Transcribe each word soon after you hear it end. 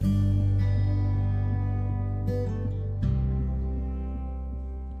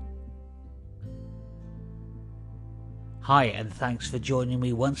Hi, and thanks for joining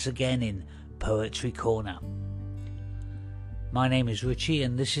me once again in Poetry Corner. My name is Richie,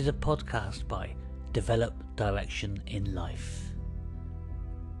 and this is a podcast by Develop Direction in Life.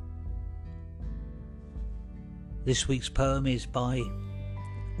 This week's poem is by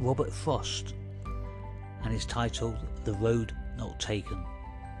Robert Frost and is titled The Road Not Taken.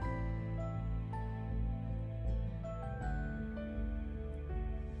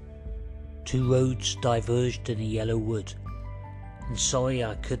 Two roads diverged in a yellow wood, and sorry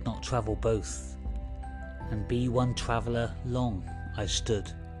I could not travel both, and be one traveller long I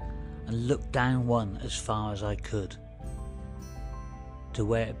stood, and looked down one as far as I could, to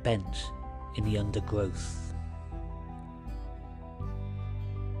where it bent in the undergrowth.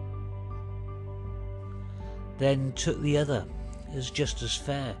 Then took the other as just as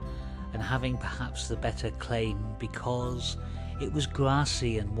fair, and having perhaps the better claim, because it was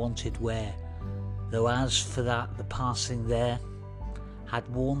grassy and wanted wear, though as for that the passing there had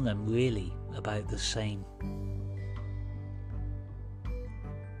worn them really about the same.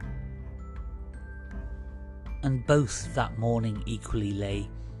 And both that morning equally lay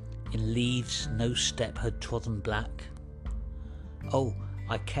in leaves no step had trodden black. Oh,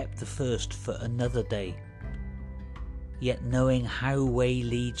 I kept the first for another day, yet knowing how way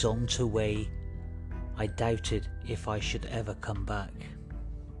leads on to way, I doubted if I should ever come back.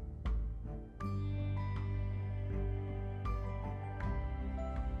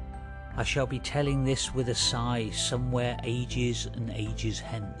 I shall be telling this with a sigh somewhere ages and ages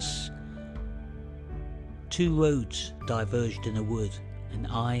hence. Two roads diverged in a wood, and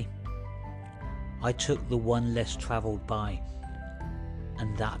I took the one less travelled by,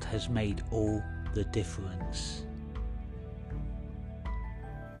 and that has made all the difference.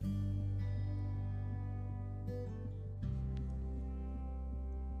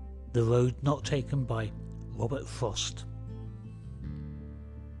 The Road Not Taken by Robert Frost.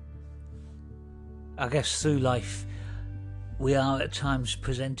 I guess through life we are at times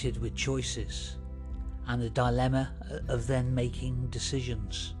presented with choices and the dilemma of then making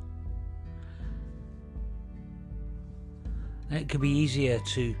decisions. And it can be easier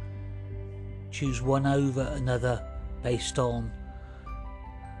to choose one over another based on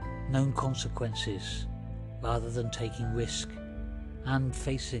known consequences rather than taking risk and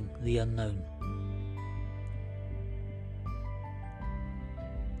facing the unknown.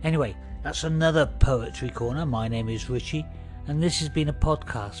 Anyway, that's another Poetry Corner. My name is Richie, and this has been a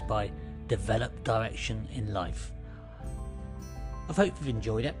podcast by Develop Direction in Life. I hope you've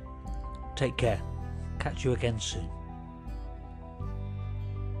enjoyed it. Take care. Catch you again soon.